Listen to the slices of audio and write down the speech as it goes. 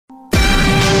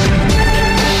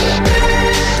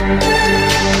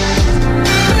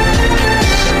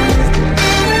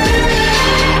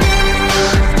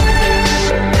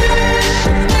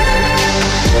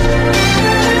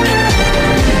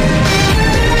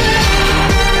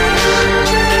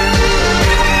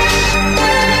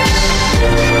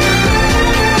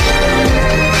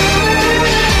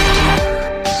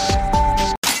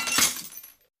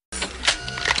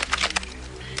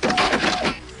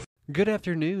Good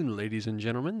afternoon, ladies and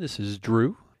gentlemen. This is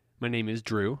Drew. My name is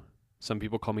Drew. Some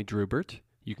people call me Drewbert.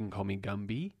 You can call me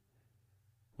Gumby.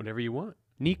 Whatever you want.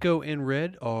 Nico and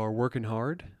Red are working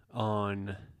hard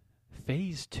on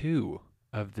Phase 2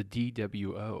 of the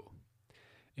DWO.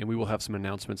 And we will have some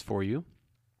announcements for you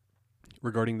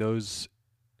regarding those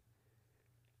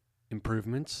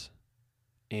improvements.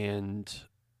 And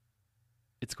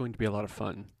it's going to be a lot of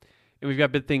fun. And we've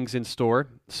got big things in store,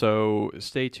 so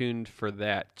stay tuned for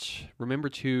that. Remember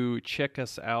to check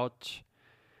us out.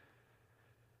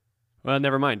 Well,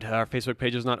 never mind. Our Facebook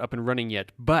page is not up and running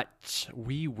yet, but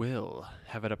we will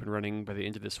have it up and running by the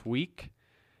end of this week.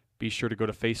 Be sure to go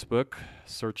to Facebook,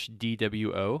 search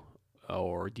DWO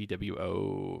or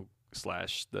DWO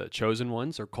 / The Chosen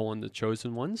Ones or / The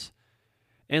Chosen Ones,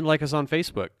 and like us on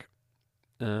Facebook.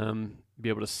 Be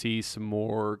able to see some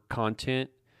more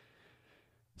content.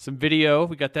 Some video,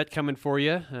 we got that coming for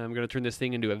you. I'm going to turn this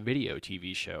thing into a video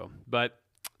TV show. But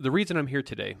the reason I'm here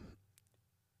today,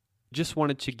 just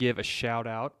wanted to give a shout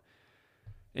out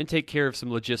and take care of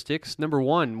some logistics. Number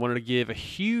one, wanted to give a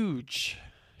huge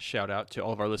shout out to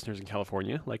all of our listeners in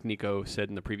California, like Nico said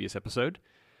in the previous episode.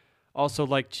 Also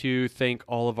like to thank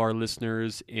all of our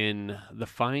listeners in the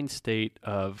fine state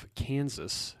of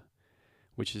Kansas,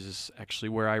 which is actually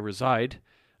where I reside.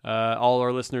 All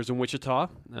our listeners in Wichita,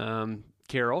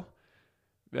 Carol,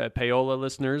 Paola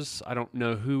listeners. I don't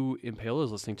know who in Paola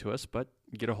is listening to us, but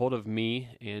get a hold of me,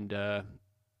 and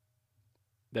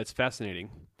that's fascinating.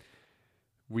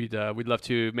 We'd love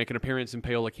to make an appearance in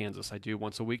Paola, Kansas. I do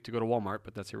once a week to go to Walmart,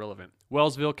 but that's irrelevant.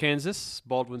 Wellsville, Kansas,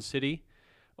 Baldwin City,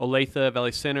 Olathe,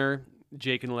 Valley Center,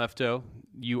 Jake and Lefto,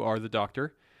 you are the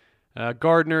doctor.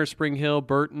 Gardner, Spring Hill,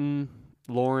 Burton,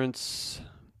 Lawrence,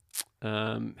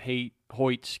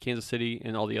 Hoyt, Kansas City,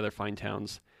 and all the other fine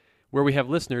towns where we have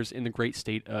listeners in the great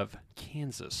state of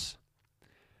Kansas.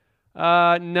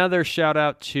 Another shout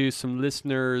out to some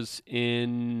listeners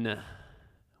in,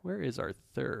 where is our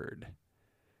third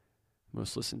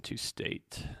most listened to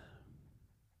state?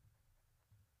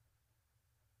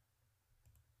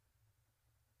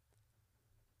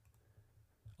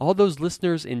 All those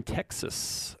listeners in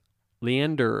Texas,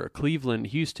 Leander, Cleveland,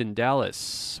 Houston,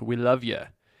 Dallas, we love you.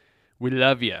 We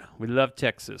love you. We love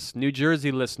Texas. New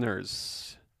Jersey listeners.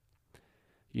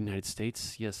 United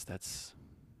States, yes, that's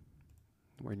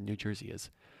where New Jersey is.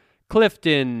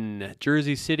 Clifton,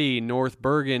 Jersey City, North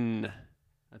Bergen,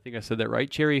 I think I said that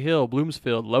right. Cherry Hill,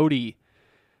 Bloomsfield, Lodi,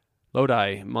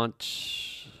 Montclair,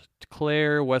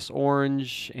 West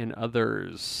Orange, and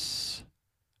others.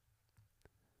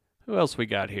 Who else we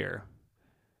got here?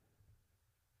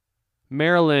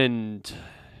 Maryland.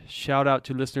 Shout out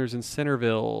to listeners in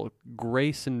Centerville,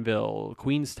 Graysonville,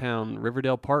 Queenstown,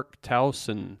 Riverdale Park,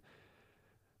 Towson,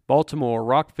 Baltimore,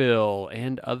 Rockville,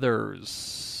 and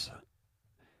others.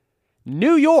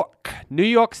 New York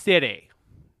City,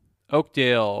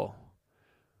 Oakdale,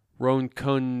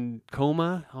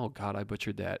 Ronkonkoma. Oh, God, I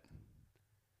butchered that.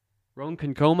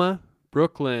 Ronkonkoma,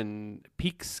 Brooklyn,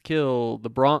 Peekskill, the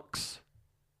Bronx,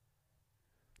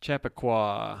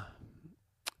 Chappaqua.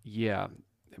 Yeah.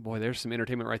 Boy, there's some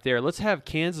entertainment right there. Let's have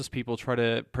Kansas people try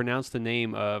to pronounce the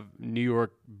name of New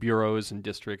York bureaus and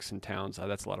districts and towns.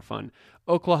 That's a lot of fun.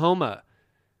 Oklahoma,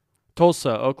 Tulsa,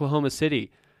 Oklahoma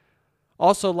City.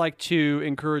 Also like to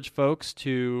encourage folks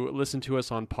to listen to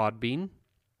us on Podbean.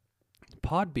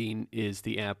 Podbean is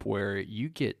the app where you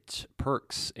get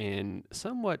perks and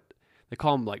somewhat, they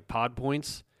call them like pod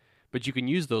points, but you can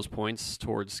use those points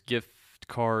towards gift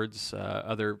cards,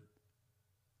 other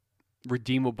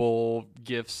redeemable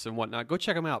gifts and whatnot. Go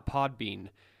check them out, Podbean,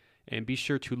 and be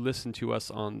sure to listen to us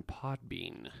on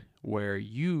Podbean, where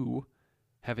you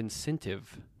have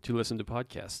incentive to listen to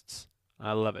podcasts.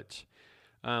 I love it.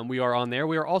 We are on there.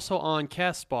 We are also on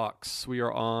CastBox. We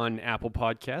are on Apple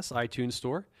Podcasts, iTunes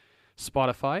Store,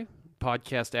 Spotify,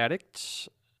 Podcast Addict.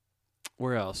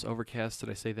 Where else? Overcast,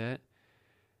 did I say that?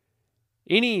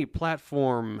 Any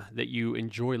platform that you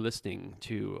enjoy listening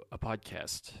to a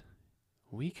podcast,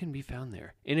 we can be found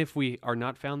there. And if we are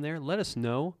not found there, let us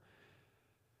know.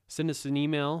 Send us an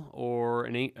email or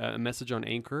a message on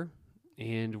Anchor,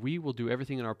 and we will do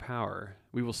everything in our power.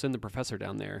 We will send the professor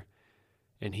down there,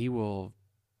 and he'll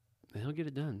get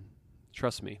it done.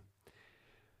 Trust me.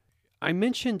 I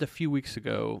mentioned a few weeks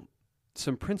ago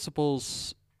some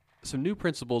new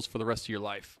principles for the rest of your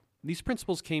life. These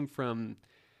principles came from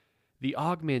the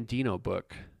Og Mandino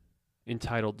book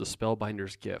entitled The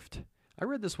Spellbinder's Gift. I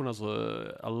read this when I was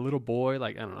a little boy,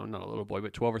 like, I don't know, not a little boy,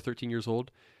 but 12 or 13 years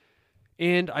old.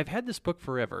 And I've had this book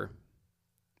forever.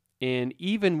 And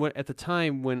even at the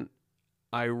time when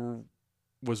I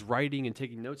was writing and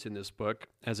taking notes in this book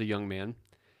as a young man,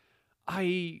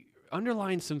 I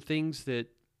underlined some things that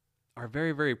are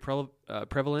very, very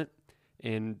prevalent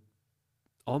and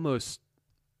almost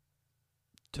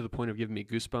to the point of giving me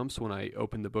goosebumps when I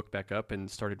opened the book back up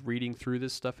and started reading through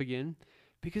this stuff again,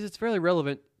 because it's fairly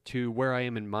relevant to where I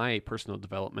am in my personal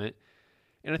development.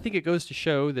 And I think it goes to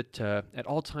show that at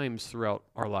all times throughout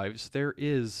our lives, there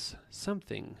is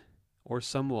something or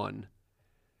someone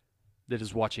that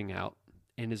is watching out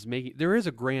and there is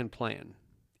a grand plan.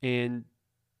 And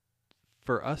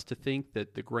for us to think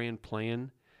that the grand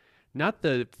plan, not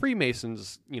the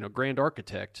Freemasons, grand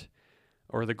architect,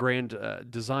 or the grand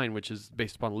design, which is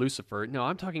based upon Lucifer. No,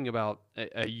 I'm talking about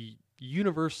a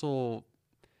universal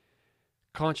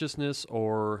consciousness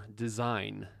or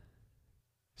design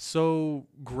so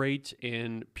great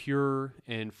and pure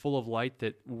and full of light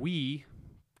that we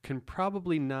can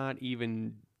probably not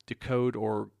even decode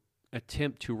or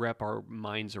attempt to wrap our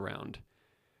minds around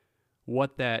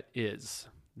what that is.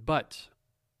 But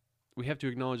we have to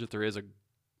acknowledge that there is a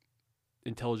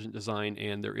intelligent design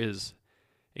and there is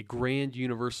a grand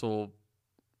universal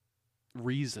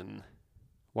reason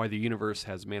why the universe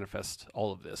has manifest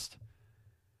all of this.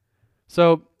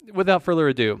 So, without further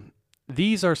ado,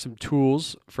 these are some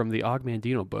tools from the Og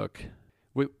Mandino book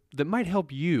that might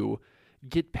help you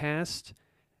get past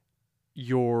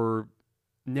your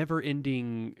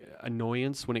never-ending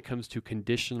annoyance when it comes to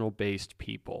conditional-based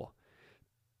people.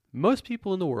 Most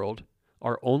people in the world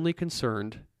are only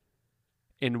concerned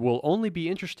and will only be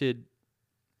interested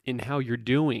in how you're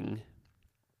doing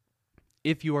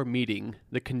if you are meeting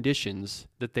the conditions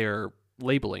that they're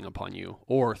labeling upon you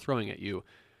or throwing at you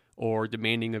or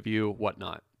demanding of you,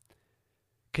 whatnot.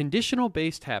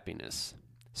 Conditional-based happiness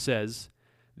says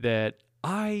that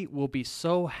I will be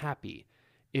so happy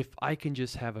if I can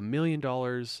just have $1 million,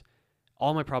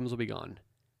 all my problems will be gone.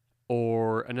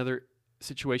 Or another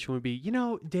situation would be,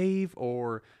 Dave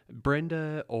or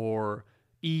Brenda or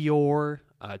Eeyore,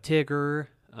 Tigger,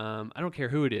 I don't care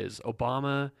who it is,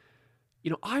 Obama,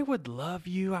 I would love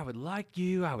you, I would like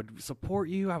you, I would support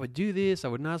you, I would do this, I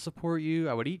would not support you,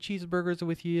 I would eat cheeseburgers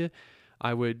with you,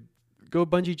 I would go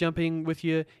bungee jumping with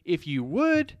you if you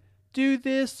would do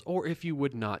this or if you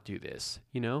would not do this.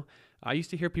 I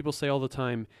used to hear people say all the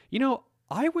time,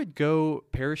 I would go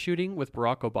parachuting with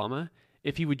Barack Obama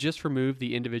if he would just remove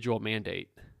the individual mandate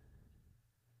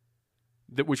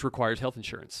which requires health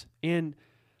insurance. And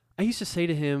I used to say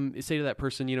to that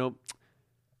person, you're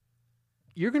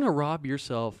going to rob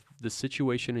yourself the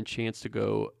situation and chance to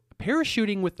go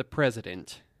parachuting with the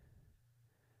president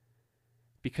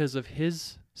because of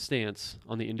his stance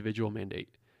on the individual mandate.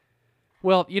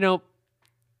 Well,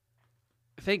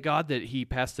 thank God that he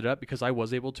passed it up because I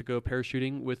was able to go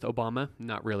parachuting with Obama.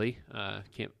 Not really.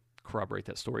 Can't corroborate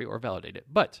that story or validate it,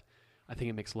 but I think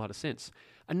it makes a lot of sense.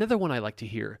 Another one I like to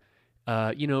hear,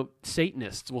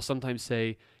 Satanists will sometimes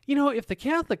say, if the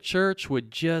Catholic Church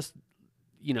would just,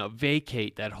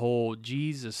 vacate that whole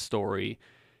Jesus story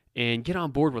and get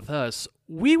on board with us,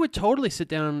 we would totally sit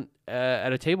down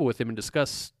at a table with them and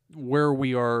discuss where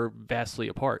we are vastly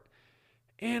apart.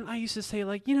 And I used to say,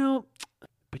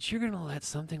 but you're going to let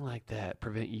something like that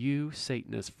prevent you,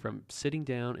 Satanists, from sitting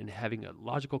down and having a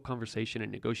logical conversation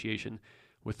and negotiation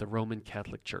with the Roman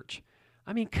Catholic Church.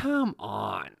 I mean, come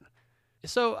on.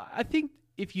 So I think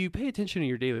if you pay attention in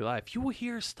your daily life, you will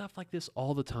hear stuff like this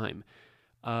all the time.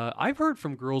 I've heard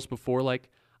from girls before,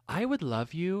 I would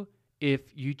love you if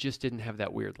you just didn't have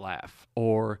that weird laugh.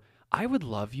 Or, I would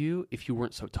love you if you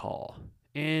weren't so tall.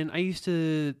 And I used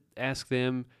to ask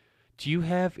them, do you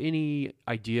have any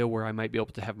idea where I might be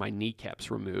able to have my kneecaps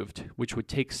removed, which would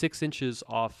take 6 inches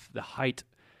off the height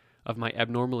of my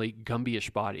abnormally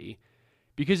Gumby-ish body?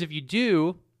 Because if you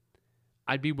do,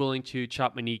 I'd be willing to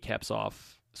chop my kneecaps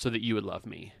off so that you would love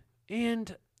me.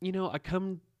 And, I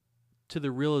come to the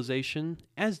realization,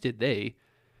 as did they,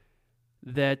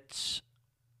 that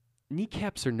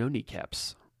kneecaps are no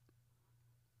kneecaps.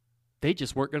 They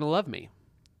just weren't going to love me.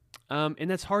 And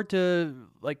that's hard to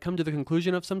come to the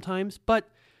conclusion of sometimes, but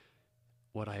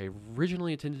what I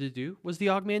originally intended to do was the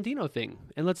Og Mandino thing,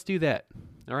 and let's do that,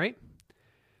 all right?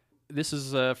 This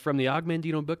is from the Og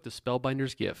Mandino book, The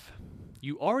Spellbinder's Gift.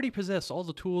 You already possess all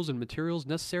the tools and materials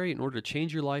necessary in order to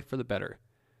change your life for the better.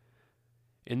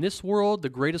 In this world, the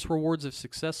greatest rewards of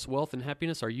success, wealth, and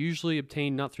happiness are usually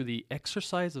obtained not through the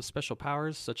exercise of special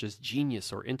powers such as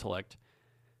genius or intellect,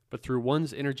 but through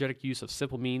one's energetic use of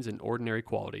simple means and ordinary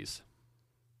qualities.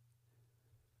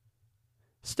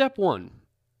 Step 1.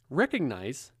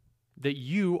 Recognize that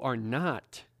you are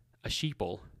not a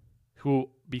sheeple who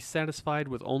will be satisfied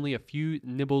with only a few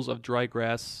nibbles of dry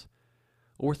grass,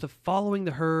 or with the following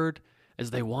the herd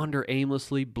as they wander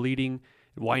aimlessly, bleating,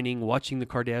 whining, watching the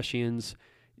Kardashians,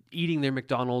 eating their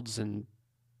McDonald's, and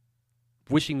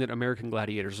wishing that American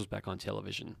Gladiators was back on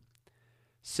television.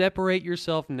 Separate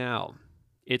yourself now.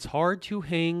 It's hard to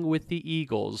hang with the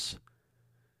eagles.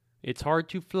 It's hard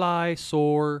to fly,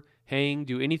 soar, hang,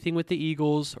 do anything with the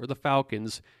eagles or the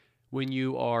falcons when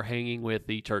you are hanging with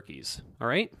the turkeys. All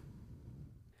right?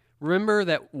 Remember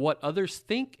that what others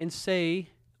think and say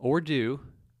or do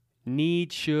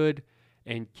need, should,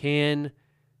 and can,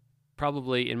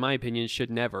 probably, in my opinion, should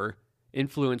never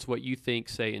influence what you think,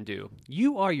 say, and do.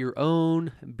 You are your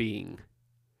own being.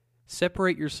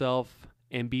 Separate yourself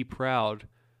and be proud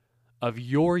of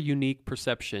your unique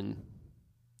perception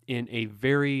in a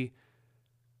very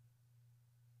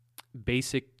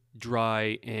basic,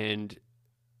 dry, and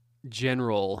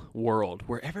general world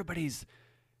where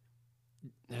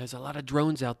there's a lot of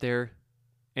drones out there,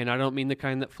 and I don't mean the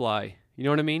kind that fly. You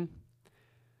know what I mean?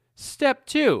 Step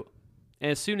 2,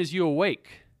 as soon as you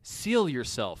awake, seal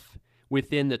yourself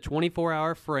within the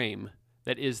 24-hour frame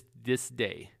that is this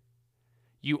day.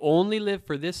 You only live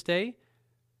for this day.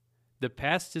 The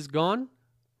past is gone.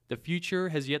 The future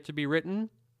has yet to be written.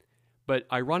 But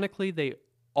ironically, they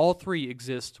all three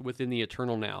exist within the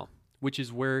eternal now, which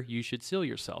is where you should seal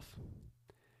yourself.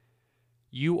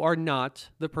 You are not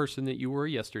the person that you were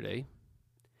yesterday.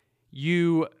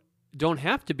 You don't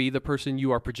have to be the person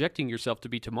you are projecting yourself to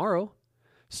be tomorrow.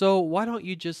 So why don't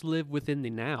you just live within the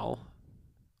now,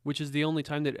 which is the only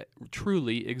time that it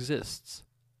truly exists?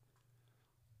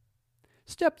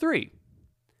 Step 3,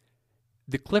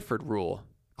 the Clifford rule.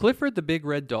 Clifford the big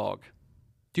red dog.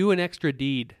 Do an extra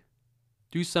deed.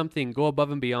 Do something. Go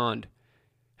above and beyond.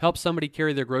 Help somebody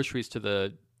carry their groceries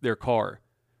to their car.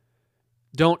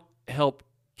 Don't help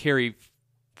carry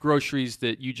groceries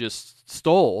that you just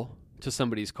stole to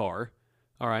somebody's car,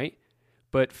 all right?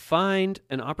 But find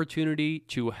an opportunity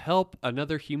to help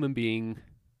another human being.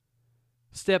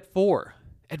 Step 4,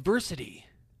 adversity.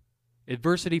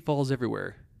 Adversity falls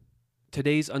everywhere.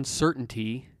 Today's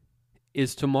uncertainty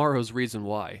is tomorrow's reason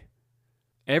why.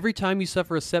 Every time you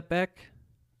suffer a setback,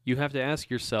 you have to ask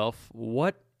yourself,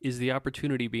 what is the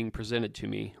opportunity being presented to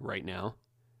me right now?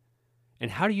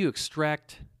 And how do you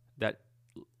extract that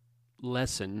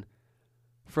lesson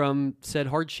from said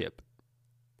hardship?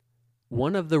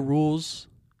 One of the rules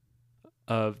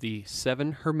of the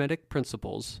 7 Hermetic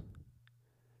principles,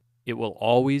 it will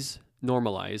always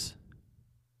normalize.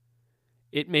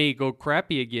 It may go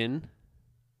crappy again,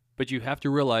 but you have to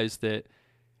realize that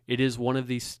it is one of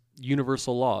these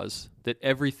universal laws that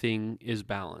everything is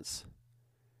balance.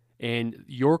 And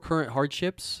your current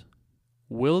hardships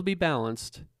will be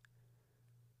balanced,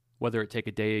 whether it take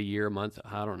a day, a year, a month,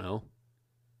 I don't know.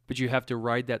 But you have to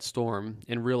ride that storm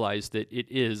and realize that it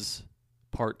is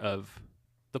part of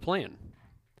the plan.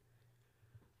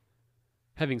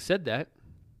 Having said that,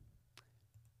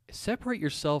 separate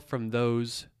yourself from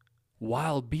those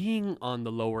while being on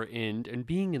the lower end and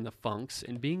being in the funks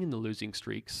and being in the losing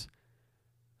streaks.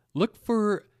 Look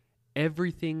for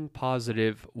everything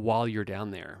positive while you're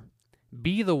down there.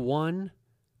 Be the one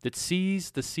that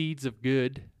sees the seeds of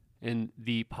good and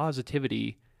the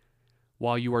positivity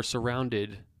while you are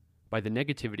surrounded by the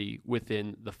negativity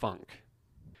within the funk.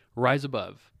 Rise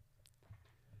above.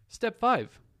 Step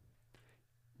 5.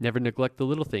 Never neglect the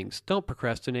little things. Don't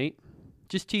procrastinate.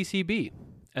 Just TCB.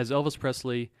 As Elvis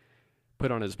Presley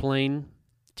put on his plane,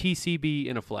 TCB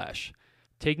in a flash.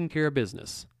 Taking care of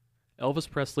business. Elvis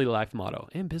Presley life motto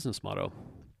and business motto.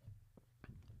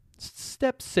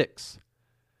 Step 6.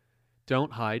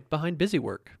 Don't hide behind busy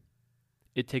work.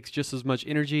 It takes just as much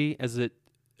energy as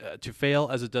to fail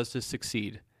as it does to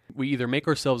succeed. We either make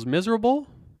ourselves miserable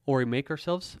or we make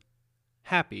ourselves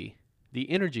happy. The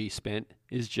energy spent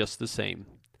is just the same.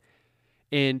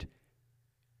 And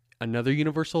another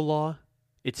universal law,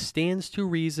 it stands to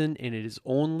reason, and it is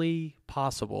only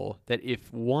possible that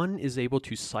if one is able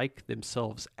to psych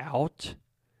themselves out,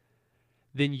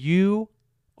 then you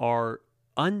are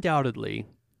undoubtedly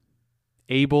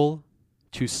able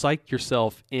to psych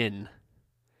yourself in.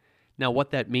 Now,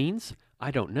 what that means, I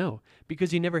don't know,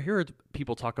 because you never hear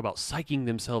people talk about psyching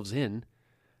themselves in.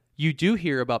 You do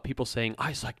hear about people saying,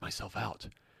 I psyched myself out.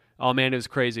 Oh, man, it was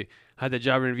crazy. I had that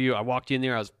job interview. I walked in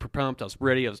there. I was pumped. I was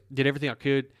ready. Did everything I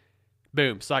could.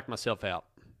 Boom, psyched myself out.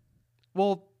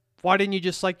 Well, why didn't you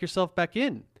just psych yourself back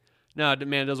in? No,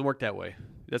 man, it doesn't work that way.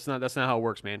 That's not how it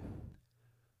works, man.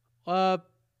 Well,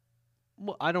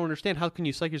 I don't understand. How can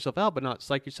you psych yourself out but not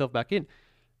psych yourself back in?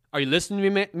 Are you listening to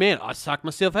me, man? Man, I psyched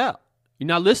myself out. You're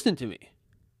not listening to me.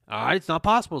 All right, it's not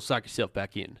possible to psych yourself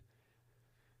back in.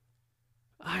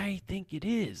 I think it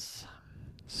is.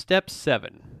 Step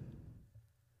 7.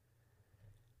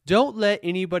 Don't let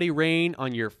anybody rain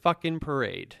on your fucking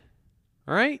parade.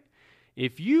 All right?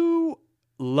 If you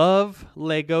love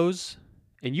Legos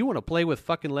and you want to play with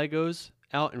fucking Legos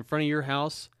out in front of your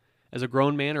house as a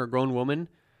grown man or a grown woman,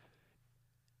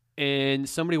 and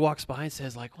somebody walks by and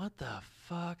says, like, what the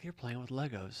fuck? You're playing with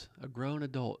Legos. A grown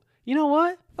adult. You know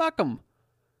what? Fuck them.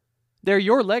 They're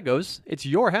your Legos. It's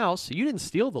your house. You didn't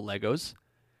steal the Legos.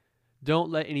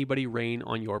 Don't let anybody rain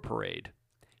on your parade.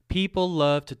 People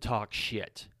love to talk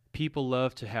shit. People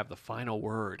love to have the final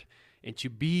word and to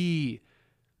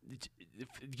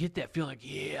get that feeling like,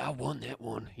 yeah, I won that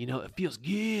one. You know, it feels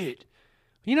good.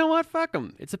 You know what? Fuck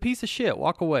them. It's a piece of shit.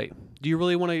 Walk away. Do you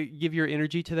really want to give your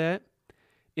energy to that?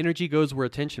 Energy goes where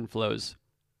attention flows.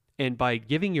 And by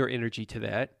giving your energy to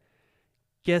that,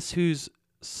 guess who's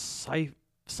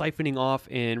siphoning off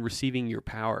and receiving your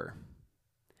power?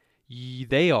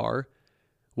 They are,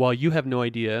 while you have no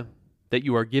idea that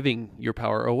you are giving your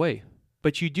power away.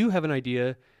 But you do have an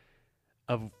idea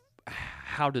of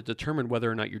how to determine whether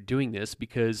or not you're doing this,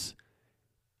 because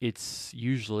it's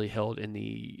usually held in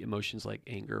the emotions like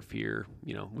anger, fear,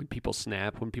 you know, when people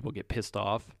snap, when people get pissed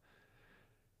off.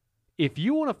 If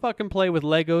you want to fucking play with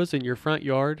Legos in your front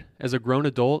yard as a grown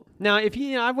adult, now,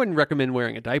 I wouldn't recommend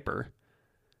wearing a diaper.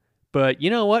 But you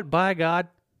know what? By God,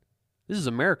 this is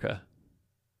America.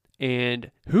 And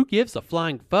who gives a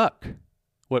flying fuck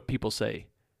what people say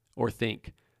or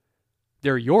think?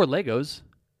 They're your Legos,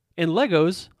 and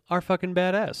Legos are fucking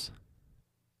badass.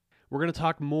 We're going to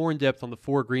talk more in depth on the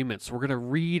 4 agreements. We're going to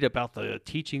read about the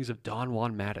teachings of Don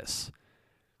Juan Matus.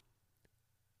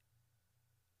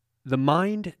 The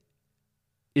mind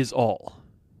is all.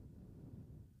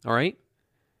 All right?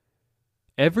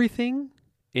 Everything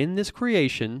in this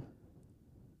creation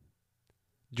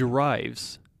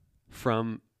derives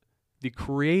from the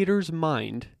Creator's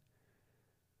mind,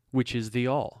 which is the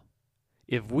all.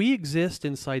 If we exist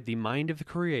inside the mind of the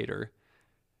Creator,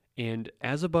 and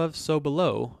as above, so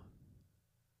below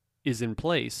is in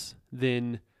place,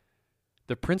 then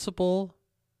the principle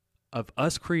of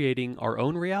us creating our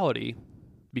own reality,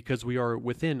 because we are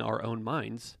within our own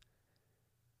minds,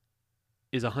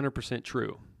 is 100%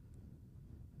 true.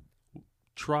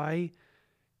 Try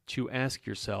to ask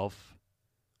yourself,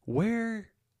 where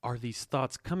are these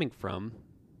thoughts coming from?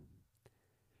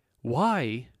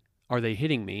 Why are they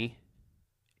hitting me?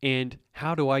 And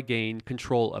how do I gain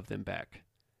control of them back?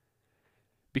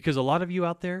 Because a lot of you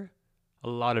out there, a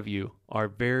lot of you are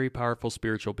very powerful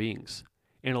spiritual beings.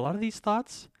 And a lot of these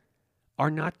thoughts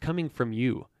are not coming from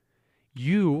you.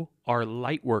 You are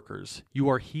light workers. You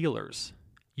are healers.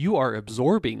 You are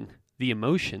absorbing the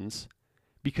emotions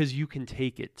because you can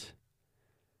take it.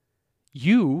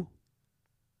 You,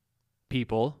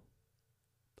 people,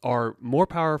 are more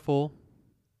powerful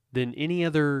than any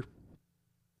other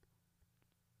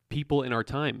people in our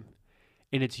time.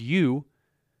 And it's you,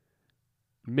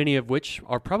 many of which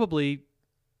are probably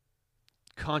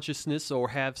consciousness or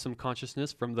have some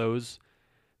consciousness from those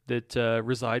that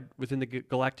reside within the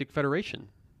Galactic Federation,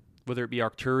 whether it be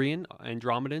Arcturian,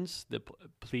 Andromedans, the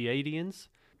Pleiadians,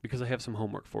 because I have some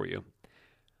homework for you.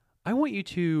 I want you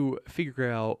to figure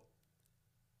out,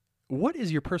 what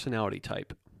is your personality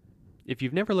type? If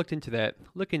you've never looked into that,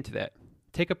 look into that.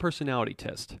 Take a personality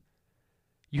test.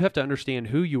 You have to understand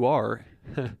who you are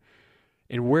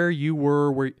and where you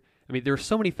were. There are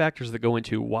so many factors that go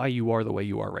into why you are the way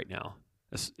you are right now.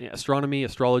 Astronomy,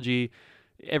 astrology,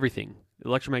 everything. The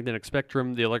electromagnetic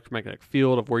spectrum, the electromagnetic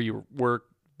field of where you were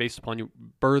based upon your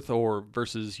birth or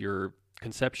versus your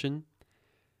conception.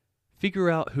 Figure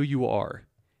out who you are.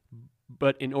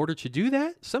 But in order to do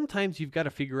that, sometimes you've got to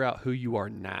figure out who you are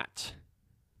not.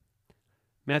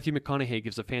 Matthew McConaughey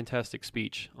gives a fantastic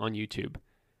speech on YouTube.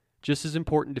 Just as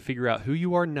important to figure out who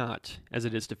you are not as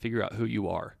it is to figure out who you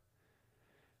are.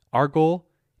 Our goal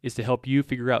is to help you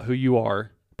figure out who you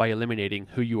are by eliminating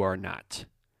who you are not.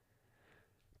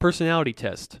 Personality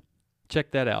test.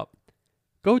 Check that out.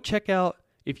 Go check out,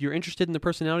 if you're interested in the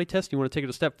personality test and you want to take it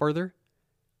a step further,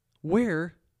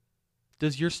 where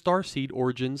does your starseed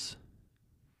origins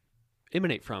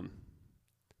emanate from?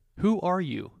 Who are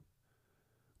you?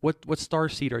 What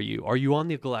starseed are you? Are you on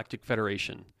the Galactic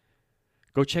Federation?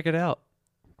 Go check it out.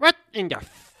 What in the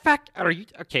fuck are you?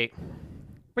 Okay.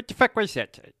 What the fuck was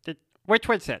that? What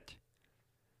was that?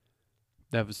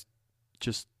 That was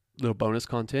just little bonus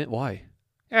content. Why?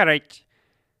 All right.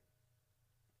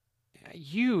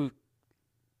 You...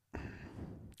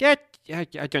 That... I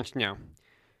don't know.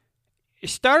 A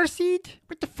starseed?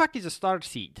 What the fuck is a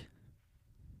starseed?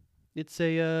 It's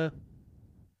a,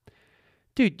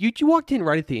 Dude, you walked in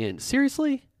right at the end.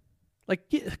 Seriously? Like,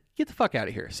 get the fuck out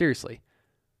of here. Seriously.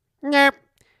 Nah.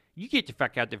 You get the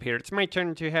fuck out of here. It's my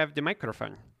turn to have the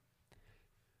microphone.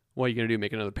 What are you going to do?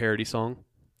 Make another parody song?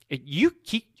 You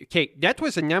keep... Okay, that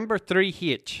was a number 3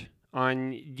 hit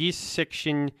on this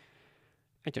section.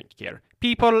 I don't care.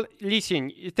 People,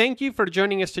 listen, thank you for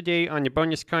joining us today on the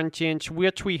bonus content.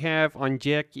 What we have on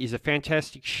deck is a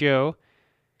fantastic show.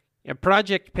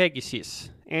 Project Pegasus.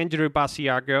 Andrew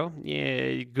Basiago.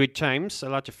 Yeah, good times. A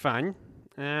lot of fun.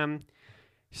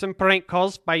 Some prank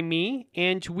calls by me.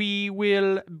 And we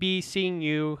will be seeing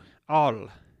you all.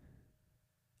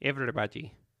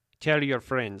 Everybody. Tell your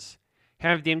friends.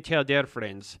 Have them tell their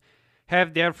friends.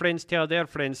 Have their friends tell their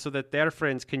friends so that their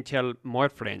friends can tell more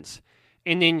friends.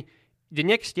 And then the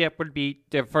next step will be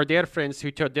for their friends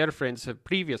who told their friends of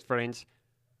previous friends.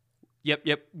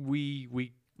 Yep,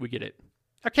 we get it.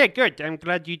 Okay, good. I'm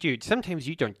glad you do. Sometimes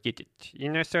you don't get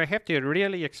it, so I have to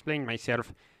really explain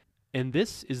myself. And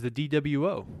this is the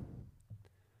DWO.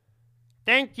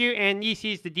 Thank you, and this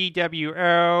is the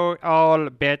DWO. All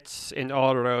bets and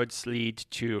all roads lead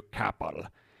to Capel.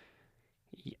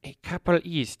 Capel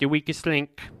is the weakest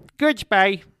link.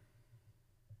 Goodbye.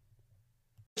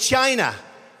 China.